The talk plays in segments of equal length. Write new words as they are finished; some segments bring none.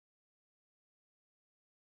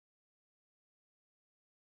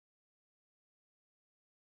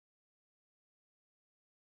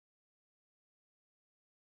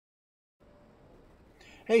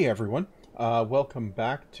Hey everyone, welcome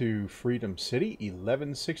back to Freedom City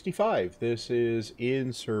 1165. This is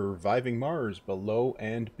in Surviving Mars Below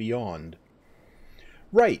and Beyond.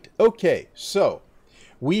 Right, okay, so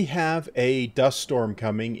we have a dust storm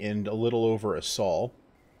coming in a little over a sol.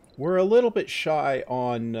 We're a little bit shy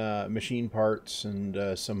on machine parts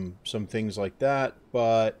and some things like that,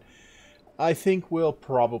 but I think we'll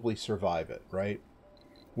probably survive it, right?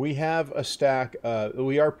 We have a stack.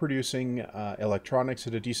 We are producing electronics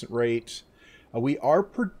at a decent rate. We are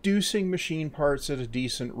producing machine parts at a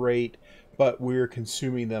decent rate, but we're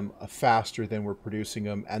consuming them faster than we're producing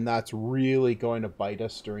them, and that's really going to bite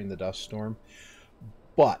us during the dust storm.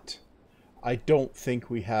 But I don't think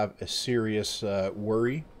we have a serious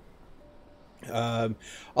worry. I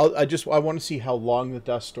want to see how long the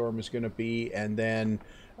dust storm is going to be, and then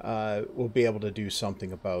we'll be able to do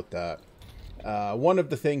something about that. One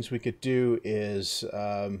of the things we could do is,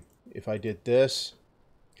 if I did this,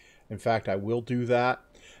 in fact, I will do that,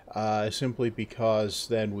 simply because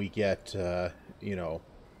then we get, a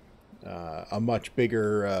much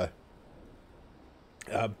bigger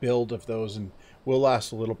build of those, and will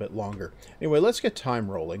last a little bit longer. Anyway, let's get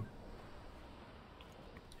time rolling.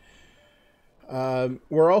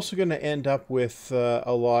 We're also going to end up with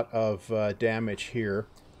a lot of damage here,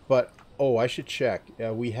 but oh, I should check.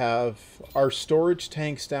 We have our storage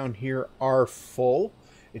tanks down here are full.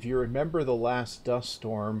 If you remember the last dust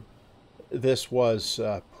storm, this was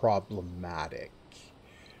problematic.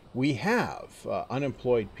 We have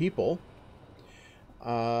unemployed people,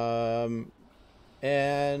 and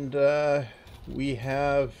we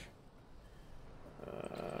have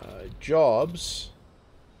jobs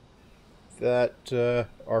that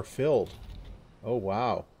are filled. Oh,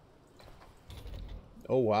 wow.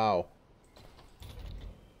 Oh, wow.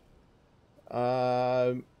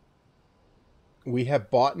 We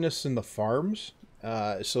have botanists in the farms,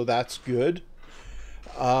 so that's good.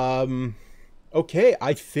 Okay,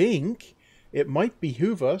 I think it might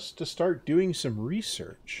behoove us to start doing some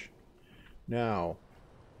research. Now,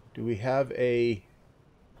 do we have a...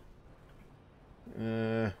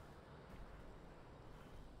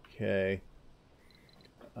 okay.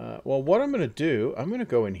 Well, what I'm going to do, I'm going to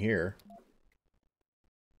go in here.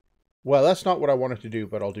 Well, that's not what I wanted to do,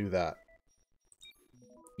 but I'll do that.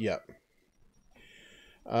 Yep.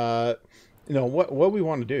 What we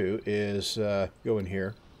want to do is go in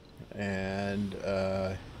here and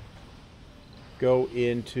go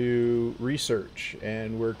into research,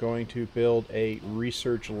 and we're going to build a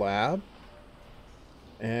research lab,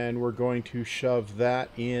 and we're going to shove that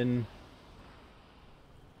in.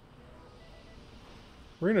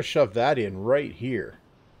 We're going to shove that in right here.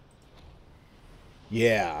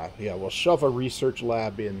 Yeah, we'll shove a research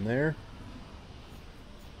lab in there.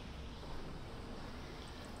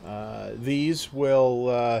 These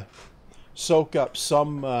will soak up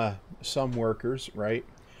some workers, right?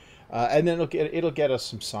 And then it'll get us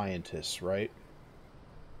some scientists, right?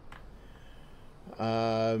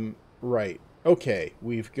 Right. Okay,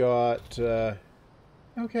 we've got.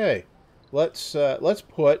 Okay, let's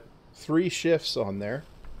put 3 shifts on there,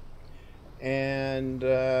 and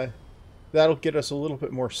that'll get us a little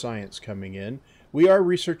bit more science coming in. We are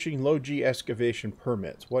researching low-G excavation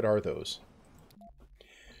permits. What are those?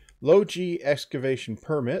 Low-G excavation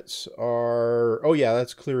permits are... oh yeah,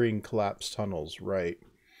 that's clearing collapsed tunnels, right.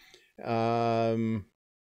 Then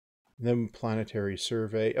planetary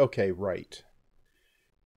survey. Okay, right.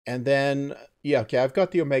 And then, yeah, okay, I've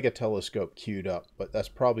got the Omega telescope queued up, but that's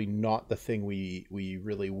probably not the thing we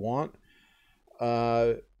really want.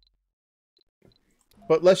 But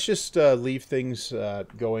let's just leave things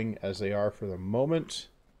going as they are for the moment.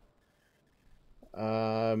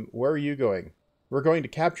 Where are you going? We're going to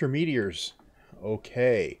capture meteors.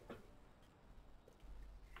 Okay.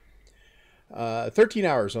 13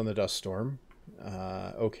 hours on the dust storm.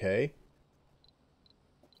 Okay.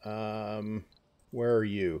 Where are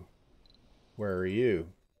you? Where are you?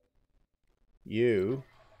 You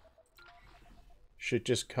should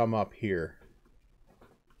just come up here.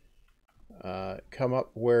 Come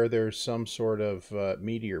up where there's some sort of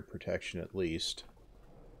meteor protection at least.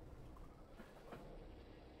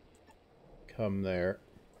 Come there.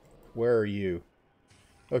 Where are you?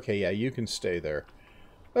 Okay, yeah, you can stay there.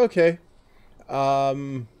 Okay.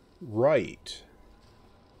 Right.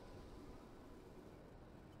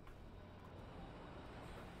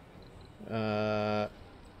 Okay,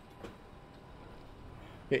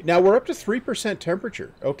 now we're up to 3%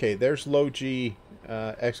 temperature. Okay, there's low G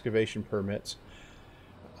excavation permits.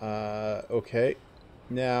 Okay.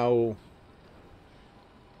 Now,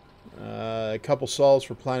 A couple sols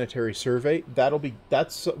for planetary survey.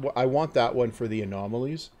 I want that one for the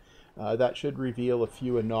anomalies. That should reveal a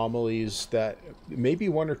few anomalies that, maybe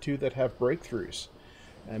one or two that have breakthroughs.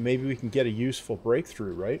 And maybe we can get a useful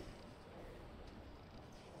breakthrough, right?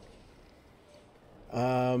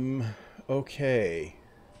 Okay.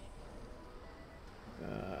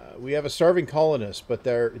 We have a starving colonist, but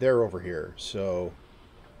they're over here. So,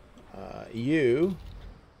 you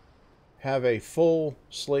have a full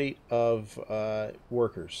slate of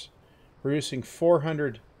workers, producing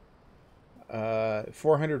 400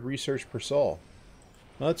 research per sol.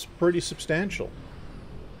 That's pretty substantial.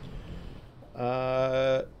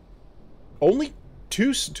 Only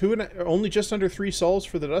only just under 3 sols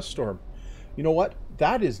for the dust storm. You know what?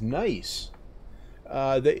 That is nice.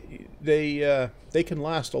 They can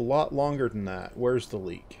last a lot longer than that. Where's the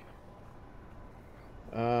leak?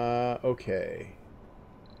 Okay.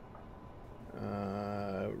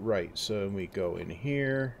 Right. So we go in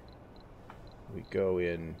here. We go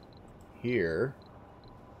in here.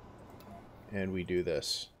 And we do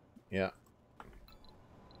this. Yeah.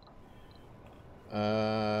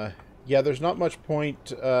 Yeah, there's not much point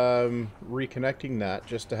reconnecting that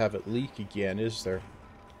just to have it leak again, is there?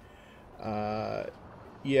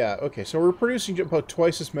 Yeah, okay, so we're producing about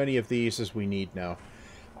twice as many of these as we need now.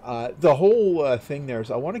 The whole thing there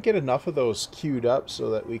is I want to get enough of those queued up so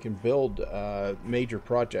that we can build major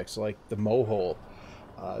projects like the Mohole.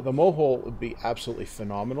 The Mohole would be absolutely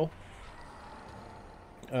phenomenal.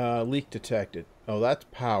 Leak detected. Oh, that's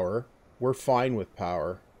power. We're fine with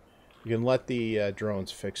power. We can let the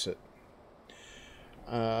drones fix it.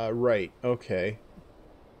 Right, okay.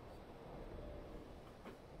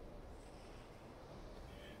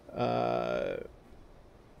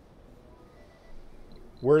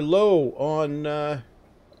 We're low on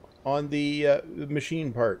the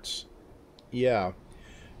machine parts. Yeah.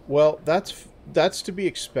 Well, that's to be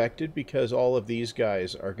expected because all of these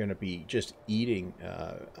guys are going to be just eating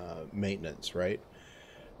maintenance, right?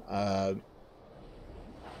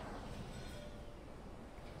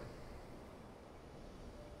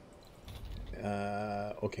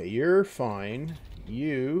 Okay, you're fine.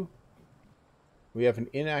 We have an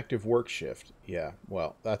inactive work shift. Yeah,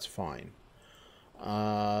 well, that's fine.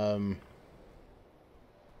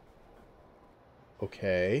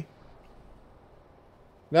 Okay.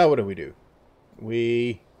 Now what do?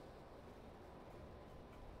 We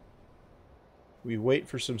wait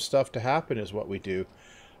for some stuff to happen is what we do.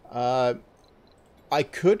 I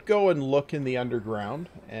could go and look in the underground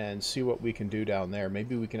and see what we can do down there.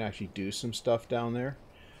 Maybe we can actually do some stuff down there.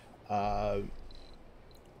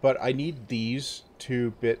 But I need these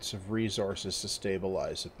 2 bits of resources to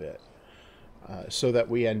stabilize a bit. So that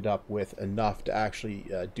we end up with enough to actually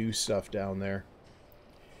do stuff down there.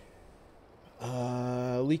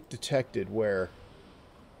 Leak detected. Where?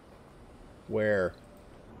 Where?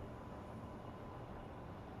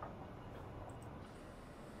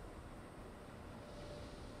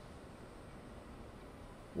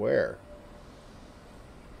 Where?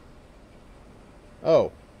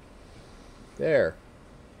 Oh. There.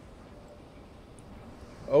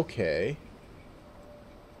 Okay.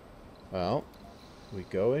 Well, we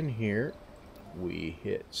go in here. We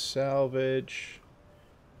hit salvage.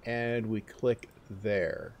 And we click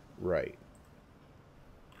there. Right.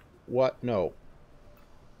 What? No.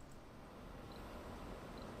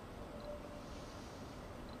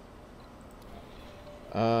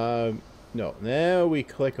 No. Now we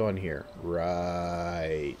click on here.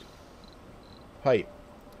 Right. Pipe.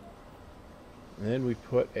 And then we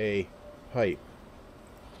put a pipe.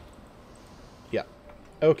 Yeah.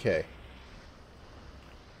 Okay.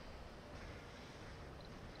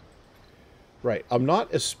 Right. I'm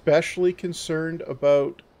not especially concerned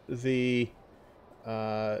about the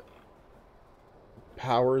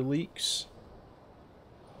power leaks.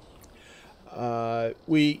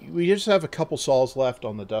 We just have a couple sols left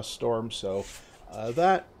on the dust storm, so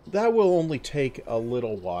that will only take a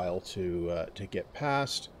little while to get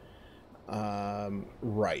past.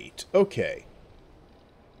 Right. Okay.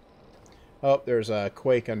 Oh, there's a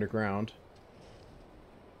quake underground.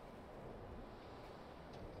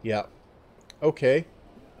 Yeah. Okay.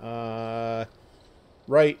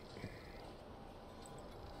 Right.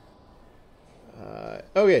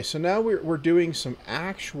 Okay, so now we're doing some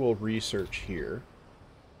actual research here.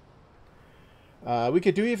 We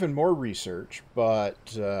could do even more research,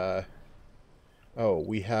 but... oh,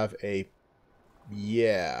 we have a...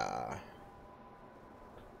 Yeah.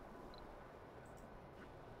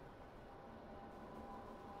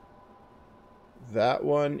 That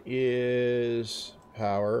one is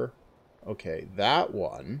power. Okay, that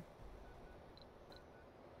one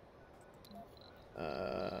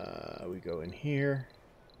We go in here.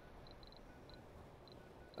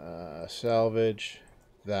 Salvage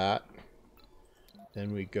that.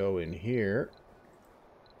 Then we go in here.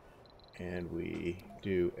 And we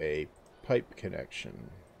do a pipe connection.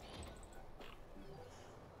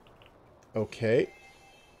 Okay.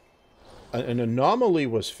 An anomaly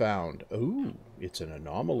was found. Ooh, it's an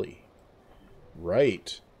anomaly.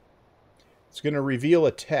 Right. It's going to reveal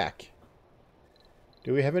a tech.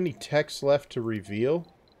 Do we have any techs left to reveal?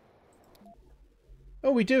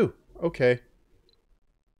 Oh, we do. Okay.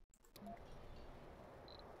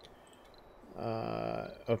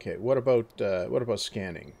 Okay. What about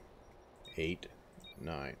scanning? 8,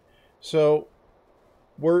 9. So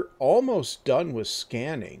we're almost done with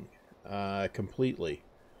scanning completely.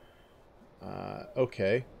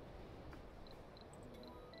 Okay.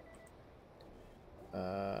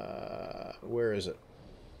 Where is it?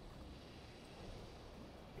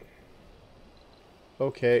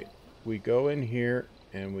 Okay, we go in here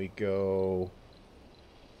and we go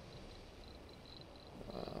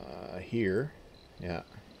here. Yeah.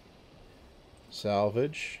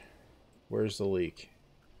 Salvage. Where's the leak?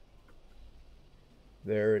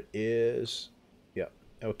 There it is. Yep.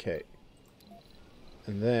 Okay.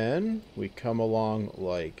 And then we come along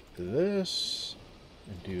like this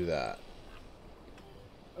and do that.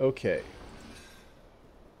 Okay.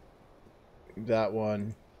 That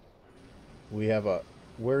one. We have a...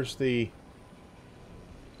 Where's the...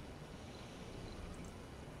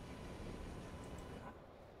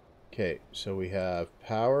 Okay, so we have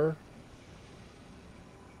power.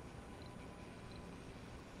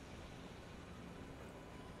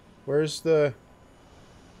 Where's the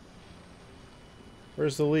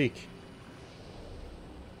leak?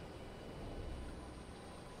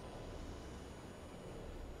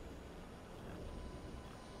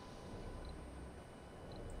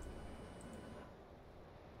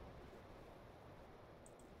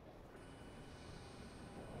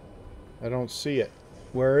 I don't see it.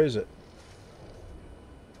 Where is it?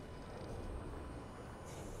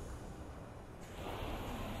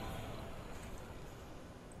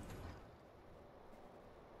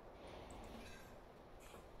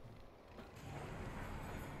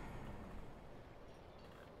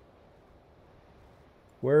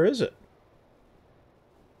 Where is it?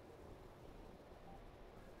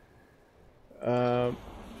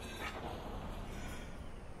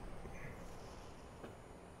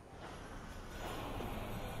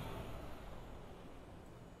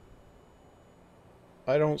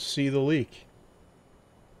 I don't see the leak.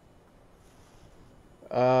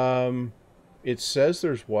 It says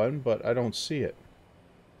there's one, but I don't see it.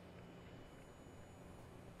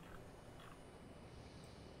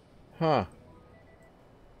 Huh.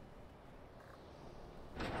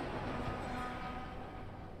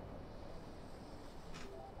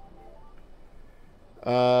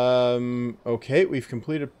 Okay, we've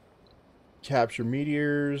completed capture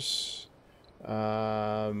meteors.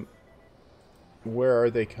 Where are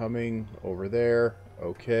they coming? Over there.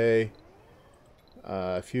 Okay.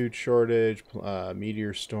 Food shortage,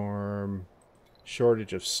 meteor storm,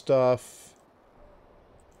 shortage of stuff.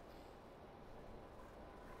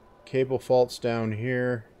 Cable faults down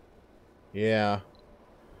here. Yeah.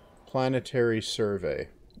 Planetary survey.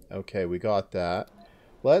 Okay, we got that.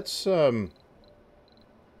 Let's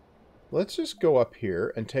just go up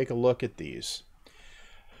here and take a look at these.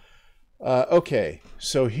 Okay,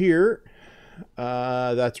 so here,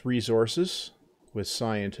 that's resources with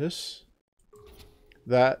scientists.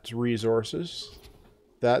 That's resources.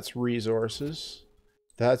 That's resources.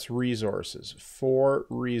 That's resources. 4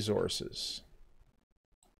 resources.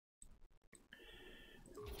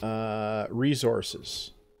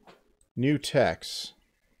 Resources. New techs.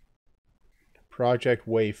 Project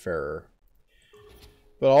Wayfarer.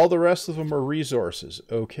 But all the rest of them are resources.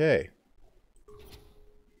 Okay.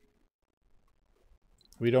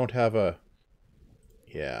 We don't have a...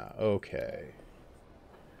 Yeah, okay.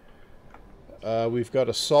 We've got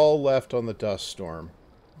a Sol left on the dust storm.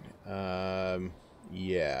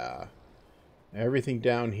 Yeah. Everything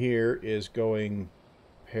down here is going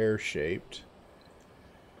pear-shaped.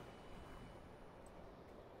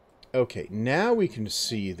 Okay, now we can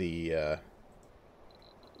see the...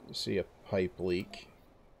 see a pipe leak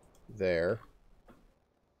there.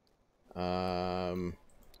 Okay.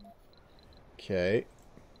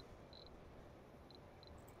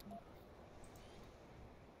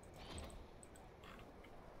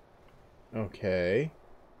 Okay.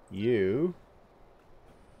 You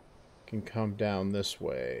can come down this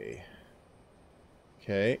way.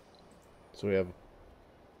 Okay. So we have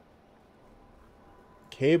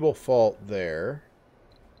cable fault there.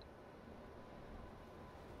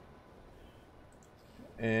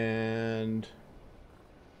 and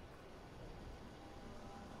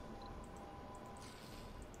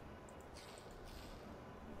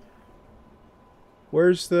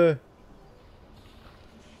where's the...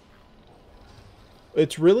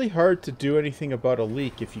 It's really hard to do anything about a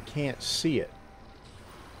leak if you can't see it.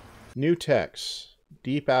 New text.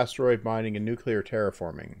 Deep asteroid mining and nuclear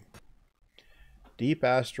terraforming. Deep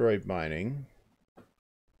asteroid mining.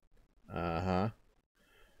 Uh-huh.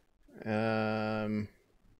 And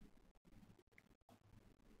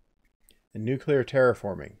nuclear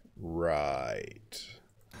terraforming. Right.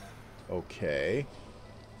 Okay.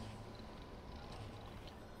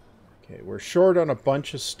 Okay, we're short on a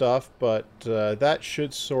bunch of stuff, but that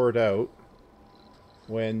should sort out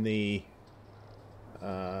when the...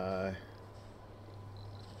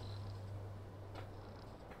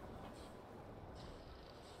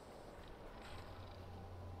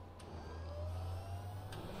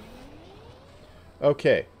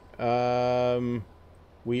 Okay.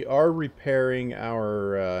 We are repairing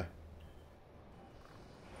our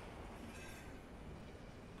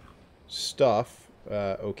stuff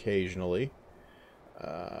occasionally.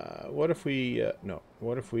 What if we... no.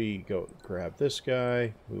 What if we go grab this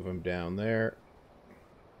guy, move him down there.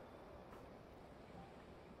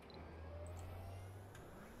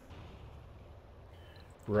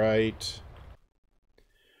 Right.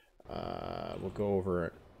 We'll go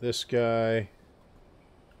over this guy.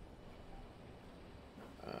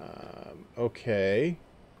 Okay.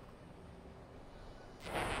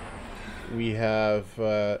 We have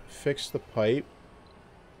fixed the pipe.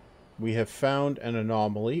 We have found an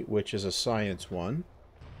anomaly, which is a science one.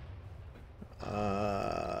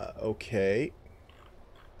 Okay.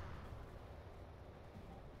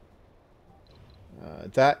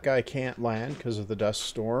 That guy can't land because of the dust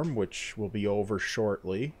storm, which will be over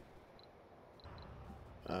shortly.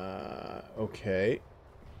 Okay.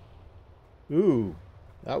 Ooh,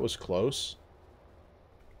 that was close.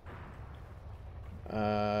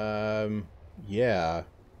 Yeah.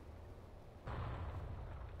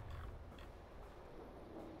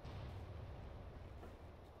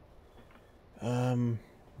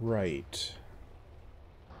 Right.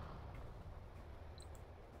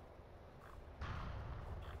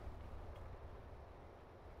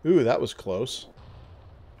 Ooh, that was close.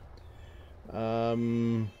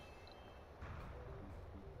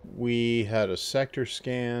 We had a sector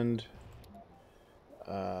scanned.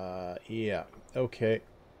 Yeah. Okay.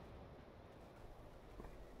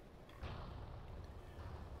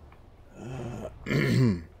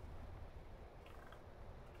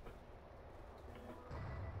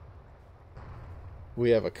 We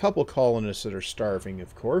have a couple colonists that are starving,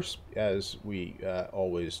 of course, as we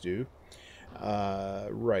always do.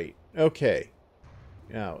 Right. Okay.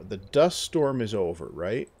 Now, the dust storm is over,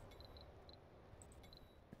 right?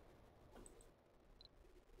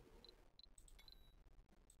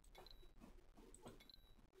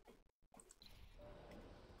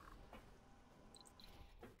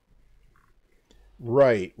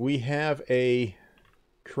 Right. We have a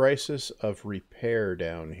crisis of repair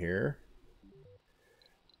down here.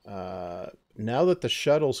 Now that the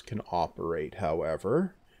shuttles can operate,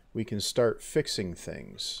 however, we can start fixing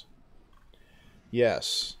things.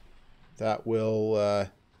 Yes. That will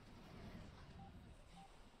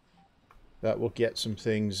get some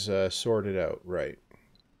things sorted out, right.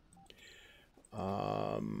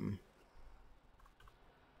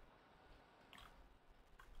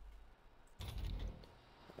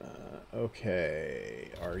 Okay,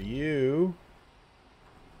 are you...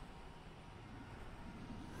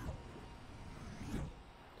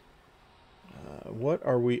 what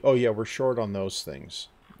are we... Oh, yeah, we're short on those things.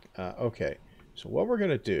 Okay, so what we're going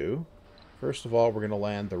to do... First of all, we're going to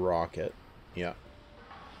land the rocket. Yeah.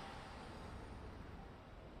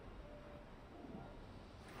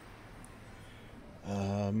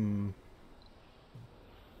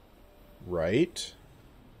 Right.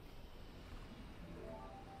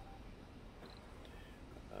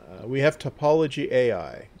 We have topology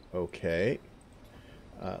AI. Okay.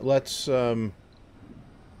 Let's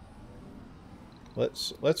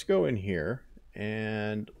go in here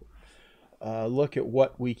and look at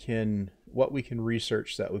what we can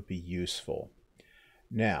research that would be useful.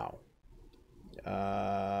 Now,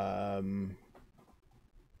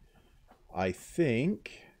 I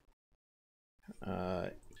think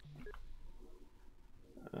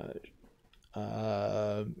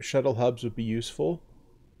shuttle hubs would be useful.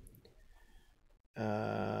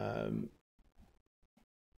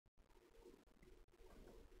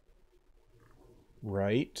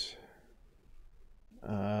 Right.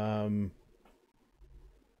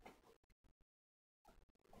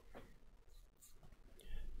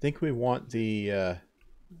 think we want the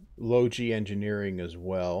low G engineering as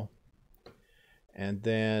well. And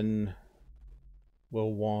then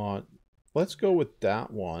we'll want, let's go with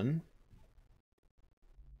that one.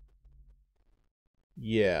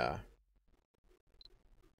 Yeah.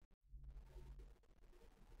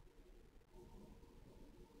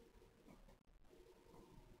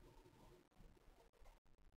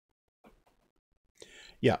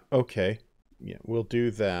 Yeah, okay. Yeah, we'll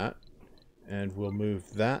do that. And we'll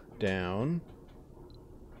move that down.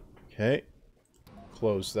 Okay.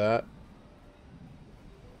 Close that.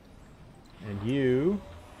 And you.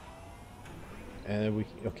 And then we,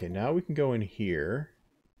 okay, now we can go in here.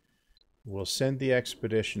 We'll send the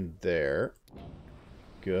expedition there.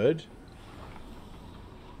 Good.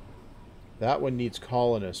 That one needs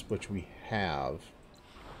colonists, which we have.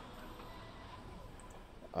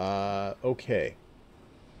 Okay.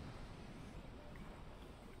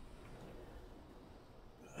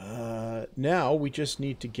 Now we just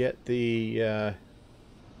need to get the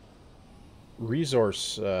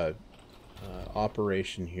resource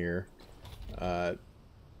operation here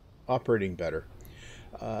operating better.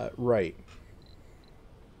 Right.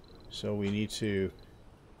 So we need to...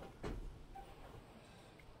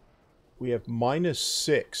 We have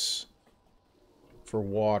 -6 for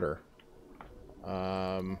water.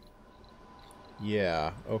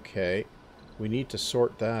 Yeah, okay. We need to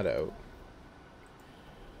sort that out.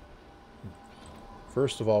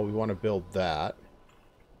 First of all, we want to build that.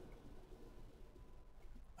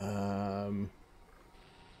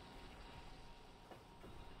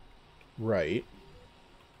 Right.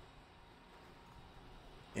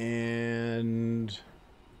 And...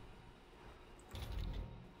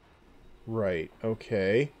 Right,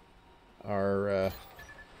 okay. Our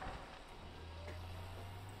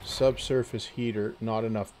subsurface heater, not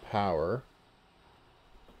enough power.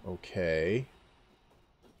 Okay.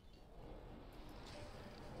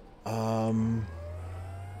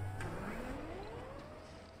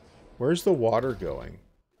 Where's the water going?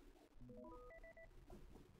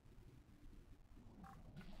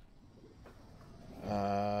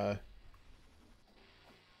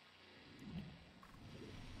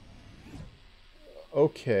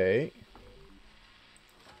 Okay.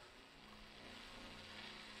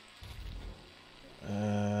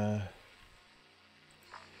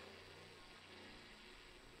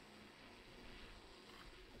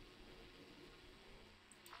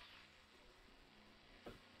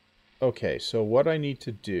 Okay, so what I need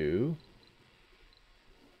to do...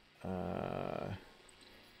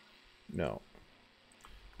 no.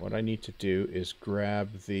 What I need to do is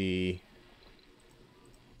grab this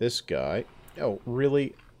guy. Oh,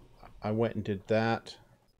 really? I went and did that.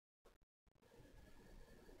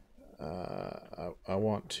 I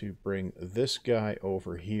want to bring this guy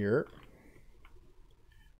over here.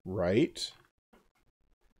 Right.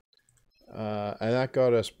 And that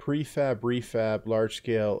got us prefab, refab,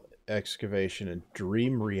 large-scale excavation, and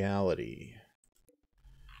dream reality.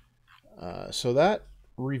 So that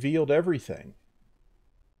revealed everything.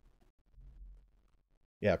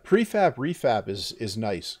 Yeah, prefab, refab is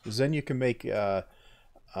nice, because then you can make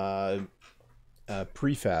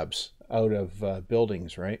prefabs out of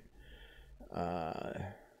buildings, right?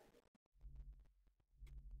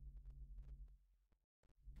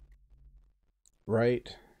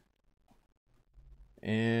 Right.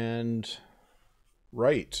 And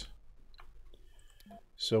right.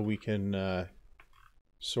 So we can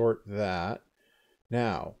sort that.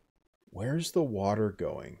 Now, where's the water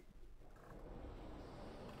going?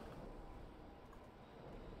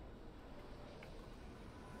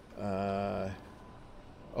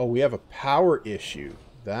 Oh, we have a power issue.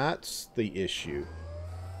 That's the issue.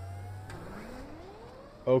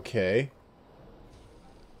 Okay.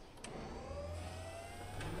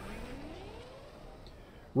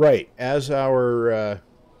 Right. As our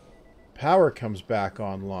power comes back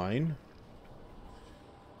online,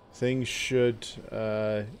 things should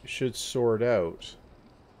sort out.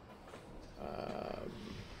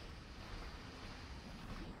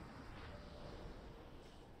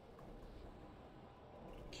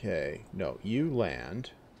 Okay. No, you land.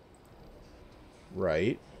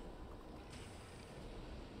 Right.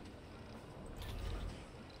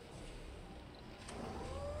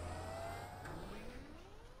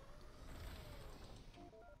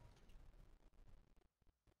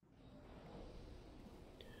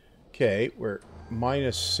 Okay, we're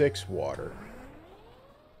 -6 water.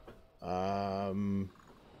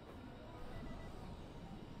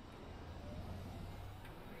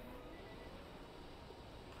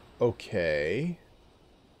 Okay.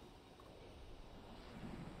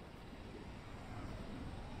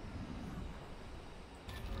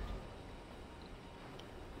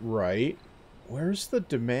 Right. Where's the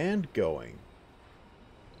demand going?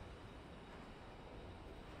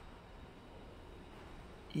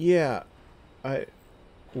 Yeah,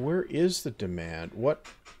 where is the demand? What?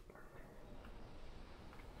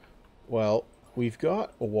 Well, we've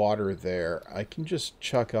got water there. I can just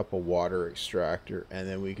chuck up a water extractor and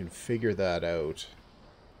then we can figure that out.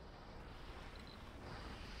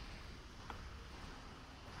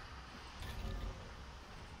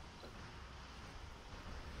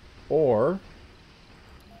 Or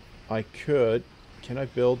I could... Can I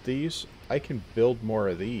build these? I can build more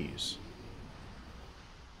of these.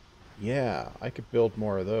 Yeah, I could build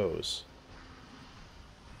more of those.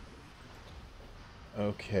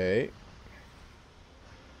 Okay.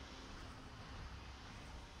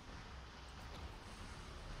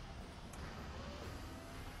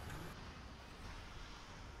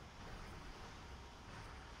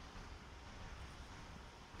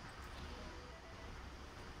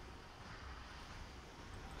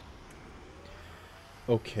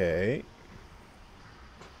 Okay.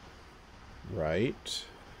 Right.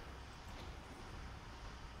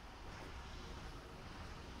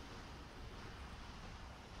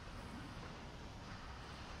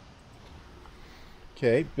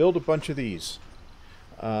 Okay, build a bunch of these.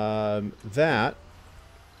 That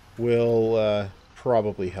will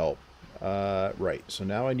probably help. Right, so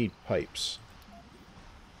now I need pipes.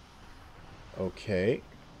 Okay.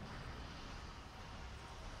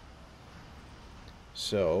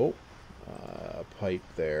 So, a pipe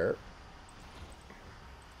there.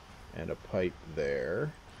 And a pipe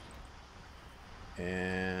there.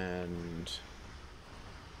 And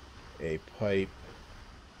a pipe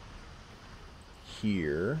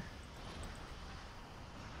here.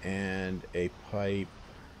 And a pipe...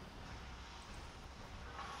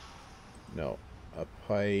 No, a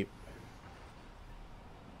pipe...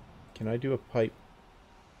 Can I do a pipe?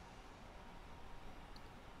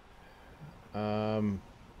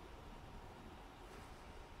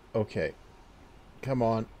 Okay. Come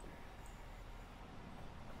on.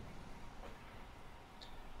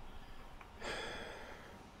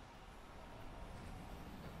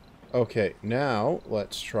 Okay, now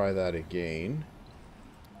let's try that again.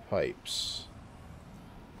 Pipes.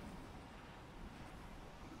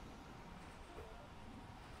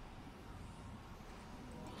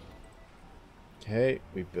 Okay,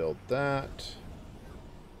 we build that.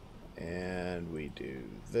 And we do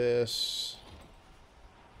this.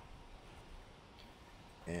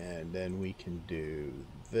 And then we can do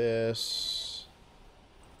this.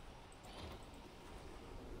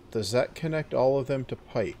 Does that connect all of them to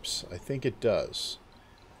pipes? I think it does.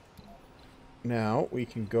 Now we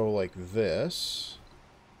can go like this.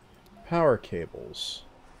 Power cables.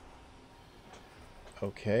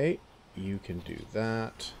 Okay, you can do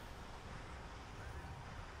that.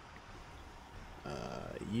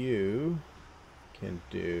 You can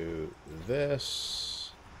do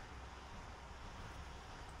this.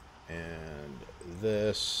 And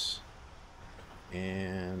this.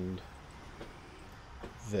 And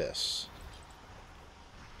this.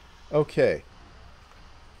 Okay.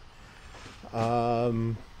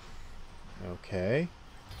 Okay.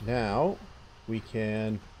 Now we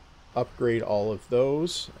can upgrade all of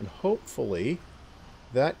those, and hopefully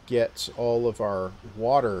that gets all of our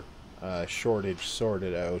water shortage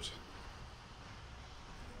sorted out.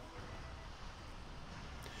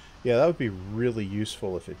 Yeah, that would be really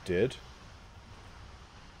useful if it did.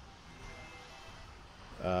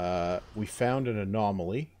 We found an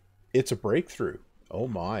anomaly. It's a breakthrough. Oh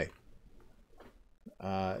my.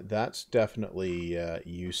 That's definitely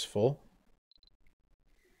useful.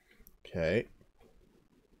 Okay.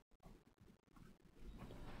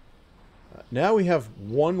 Now we have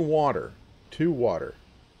 1 water. 2 water.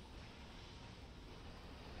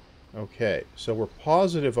 Okay, so we're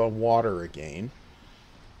positive on water again.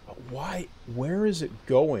 But why? Where is it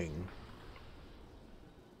going?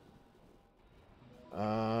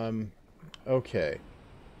 Okay.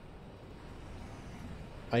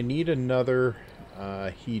 I need another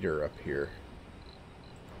heater up here.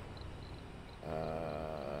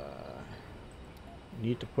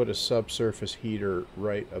 Need to put a subsurface heater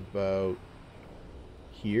right about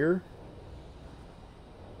here.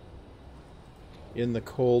 In the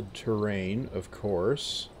cold terrain, of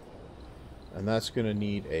course. And that's going to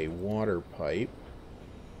need a water pipe.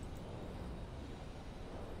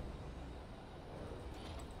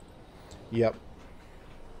 Yep.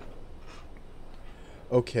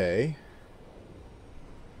 Okay.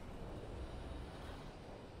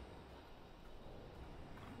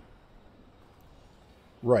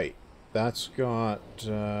 Right. That's got...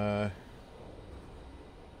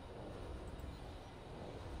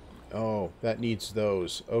 Oh, that needs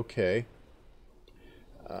those. Okay.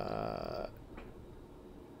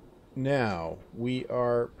 Now, we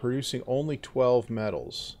are producing only 12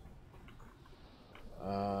 metals.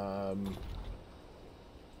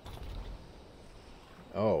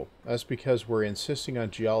 Oh, that's because we're insisting on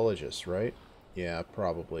geologists, right? Yeah,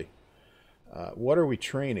 probably. What are we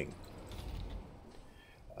training?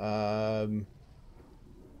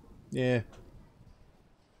 Yeah.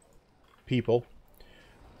 People.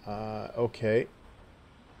 Okay.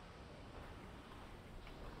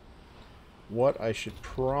 What I should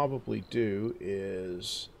probably do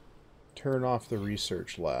is turn off the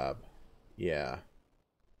research lab. Yeah.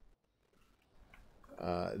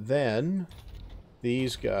 Then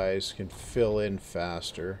these guys can fill in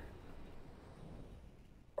faster.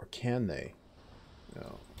 Or can they?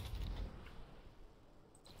 No.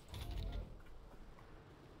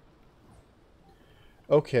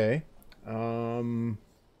 Okay.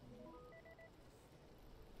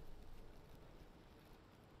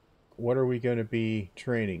 What are we going to be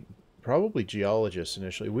training? Probably geologists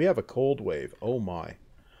initially. We have a cold wave. Oh my.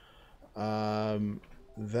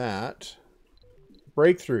 That.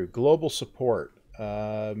 Breakthrough. Global support.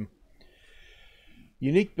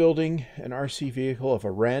 Unique building an RC vehicle of a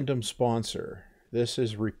random sponsor. This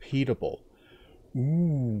is repeatable.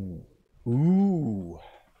 Ooh. Ooh.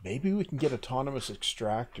 Maybe we can get autonomous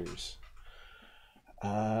extractors.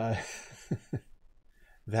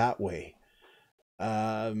 That way.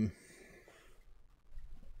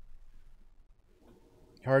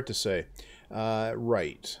 Hard to say.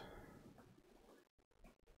 Right.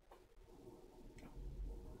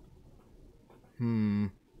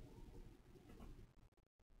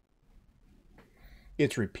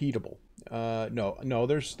 It's repeatable. No,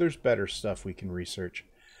 there's better stuff we can research.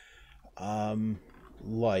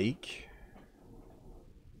 Like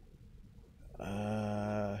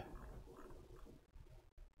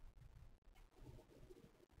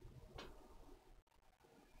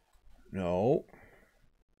no.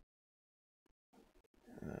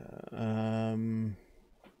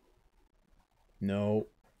 No.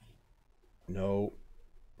 No.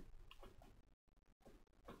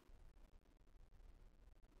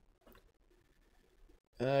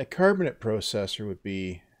 Carbonate processor would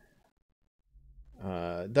be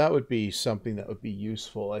that would be something that would be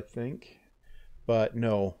useful, I think. But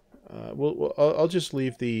no, I'll just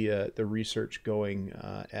leave the research going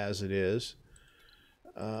as it is.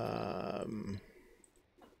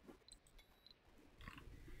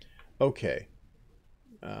 Okay.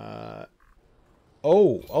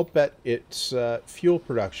 Oh, I'll bet it's fuel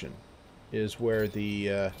production is where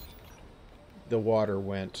the water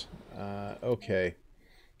went. Okay.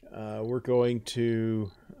 We're going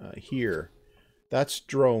to here. That's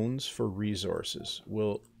drones for resources.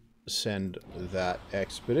 We'll send that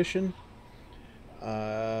expedition.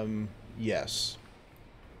 Yes.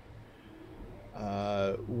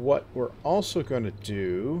 What we're also going to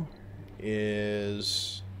do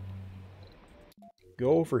is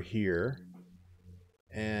go over here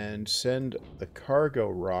and send the cargo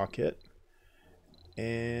rocket.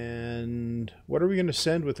 And what are we going to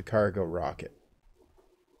send with the cargo rocket?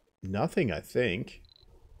 Nothing, I think.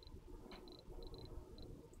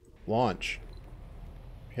 Launch.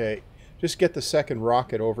 Okay, just get the second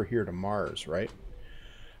rocket over here to Mars, right?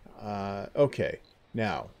 Okay,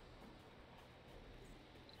 now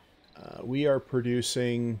we are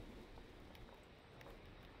producing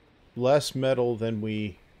less metal than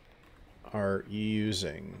we are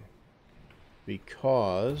using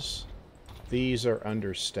because these are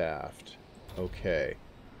understaffed. Okay.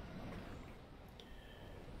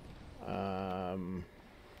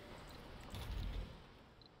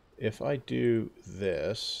 If I do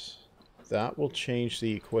this, that will change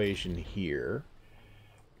the equation here.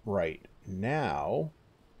 Right. Now,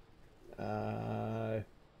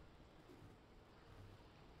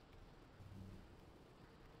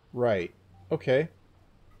 right. Okay.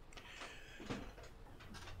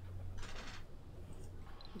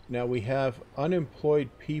 Now we have unemployed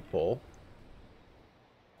people.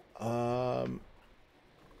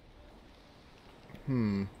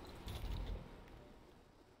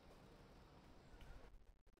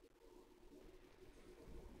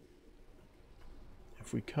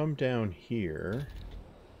 If we come down here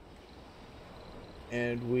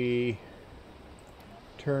and we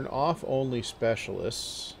turn off only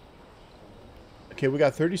specialists. Okay, we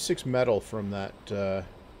got 36 metal from that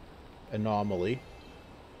anomaly.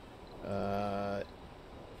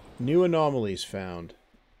 New anomalies found.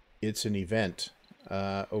 It's an event.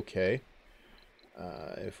 Okay.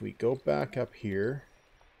 If we go back up here.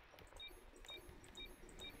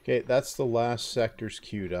 Okay, that's the last sectors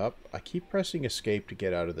queued up. I keep pressing escape to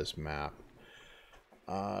get out of this map.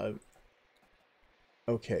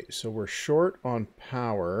 Okay, so we're short on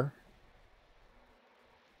power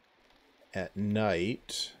at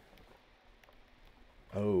night.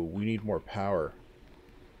 Oh, we need more power.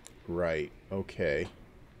 Right, okay.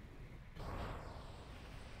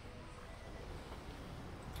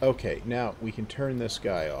 Okay, now we can turn this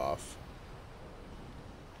guy off.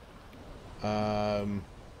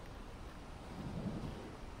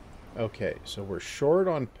 Okay, so we're short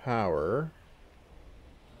on power.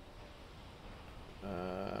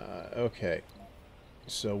 Okay,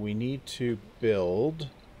 so we need to build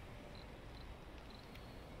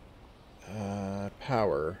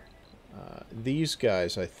power. These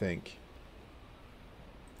guys, I think.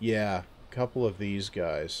 Yeah, a couple of these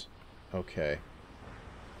guys. Okay.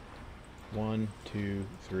 1, 2,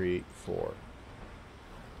 3, 4.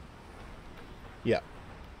 Yeah.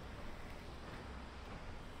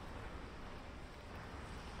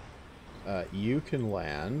 You can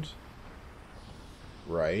land.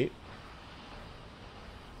 Right.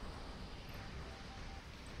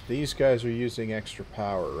 These guys are using extra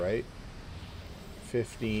power, right?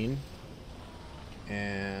 15.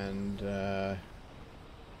 And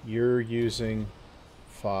you're using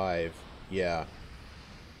 5. Yeah.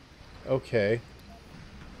 Okay.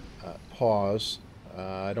 Pause.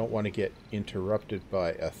 I don't want to get interrupted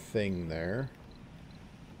by a thing there.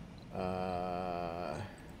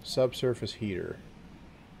 Subsurface heater.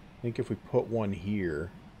 I think if we put one here...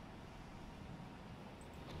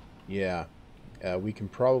 Yeah. We can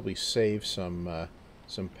probably save some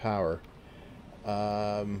power.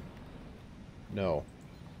 No.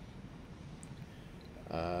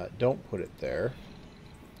 Don't put it there.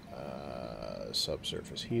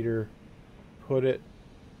 Subsurface heater. Put it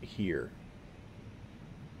here.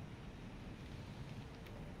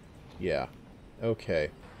 Yeah. Okay.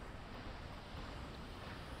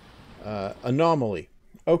 Anomaly.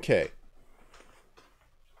 Okay.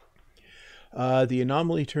 The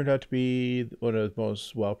anomaly turned out to be one of the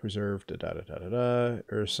most well-preserved,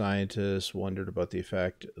 Earth scientists wondered about the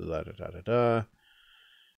effect, with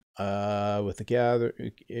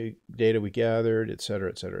the data we gathered, etc.,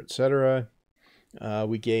 etc., etc.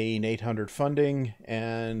 We gain 800 funding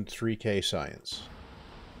and 3K science.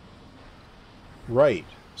 Right,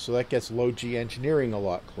 so that gets low G engineering a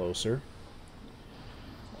lot closer.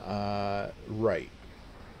 Right.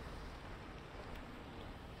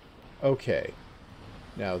 Okay.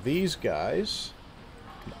 Now these guys,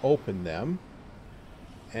 can open them.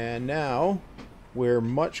 And now we're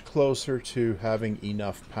much closer to having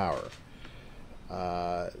enough power.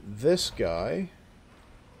 This guy,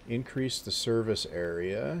 increase the service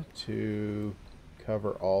area to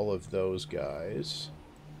cover all of those guys.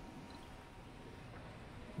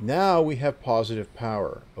 Now we have positive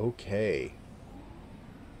power. Okay.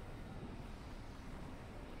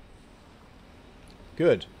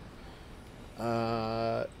 Good.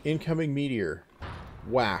 Incoming meteor.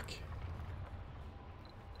 Whack.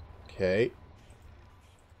 Okay.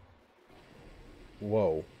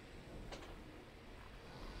 Whoa.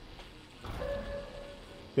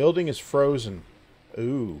 Building is frozen.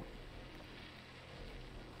 Ooh.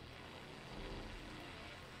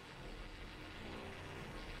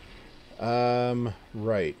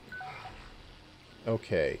 Right.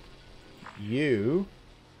 Okay. You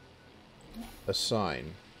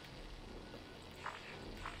assign.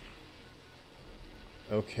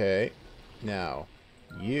 Okay. Now,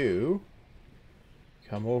 you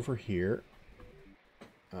come over here.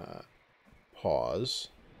 Pause.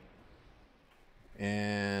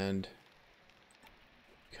 And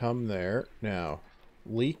come there. Now,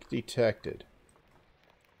 leak detected.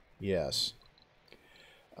 Yes.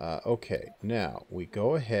 Okay, now we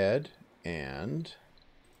go ahead and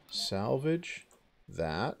salvage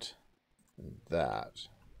that and that.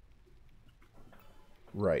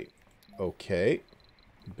 Right. Okay.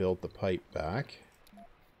 Build the pipe back.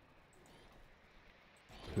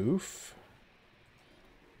 Poof.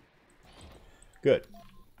 Good.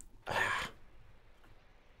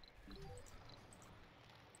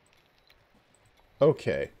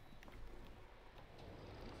 Okay.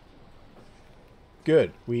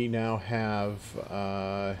 Good. We now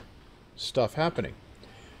have stuff happening.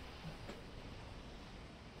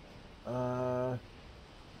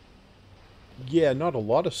 Yeah, not a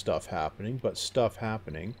lot of stuff happening, but stuff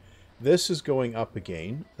happening. This is going up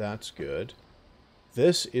again. That's good.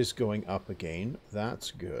 This is going up again.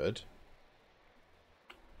 That's good.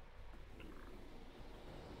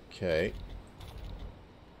 Okay.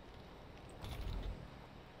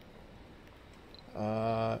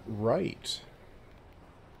 Right.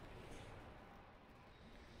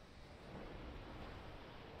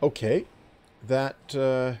 Okay. That,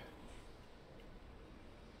 well,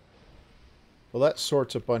 that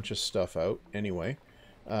sorts a bunch of stuff out, anyway.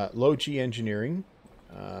 Low G engineering.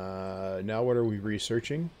 Now what are we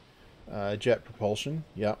researching? Jet propulsion.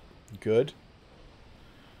 Yep, good.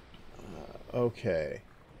 Okay.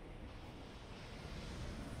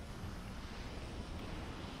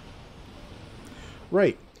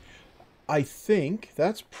 Right. I think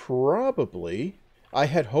that's probably... I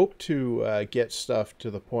had hoped to get stuff to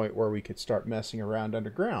the point where we could start messing around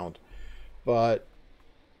underground. But,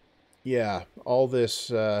 yeah, all this,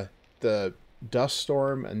 the dust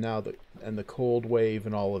storm and now the cold wave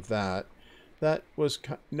and all of that, that was...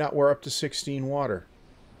 Now we're up to 16 water.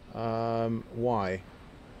 Why?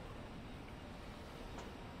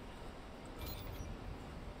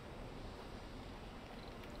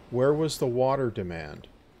 Where was the water demand?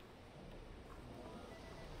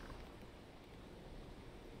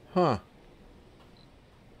 Huh.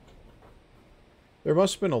 There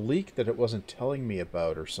must have been a leak that it wasn't telling me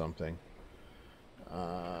about or something.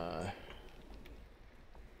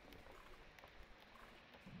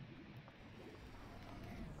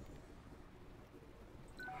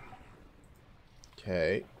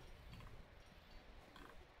 Okay.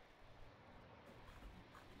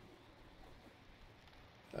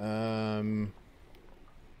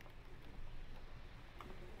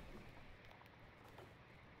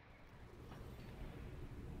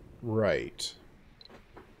 Right.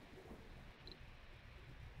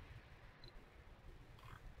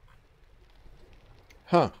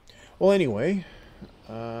 Huh. Well, anyway,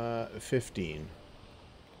 15.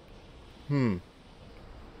 Hmm.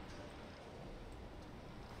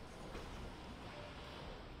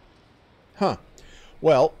 Huh.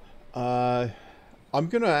 Well, I'm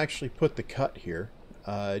gonna actually put the cut here.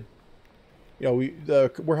 You know,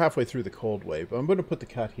 we're halfway through the cold wave, but I'm gonna put the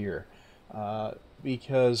cut here,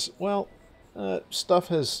 because, well,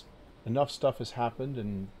 enough stuff has happened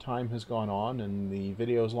and time has gone on and the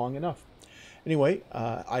video is long enough. Anyway,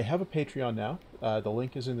 I have a Patreon now. The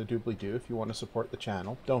link is in the doobly-doo if you want to support the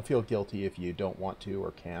channel. Don't feel guilty if you don't want to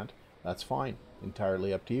or can't. That's fine.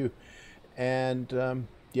 Entirely up to you. And,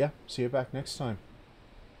 yeah, see you back next time.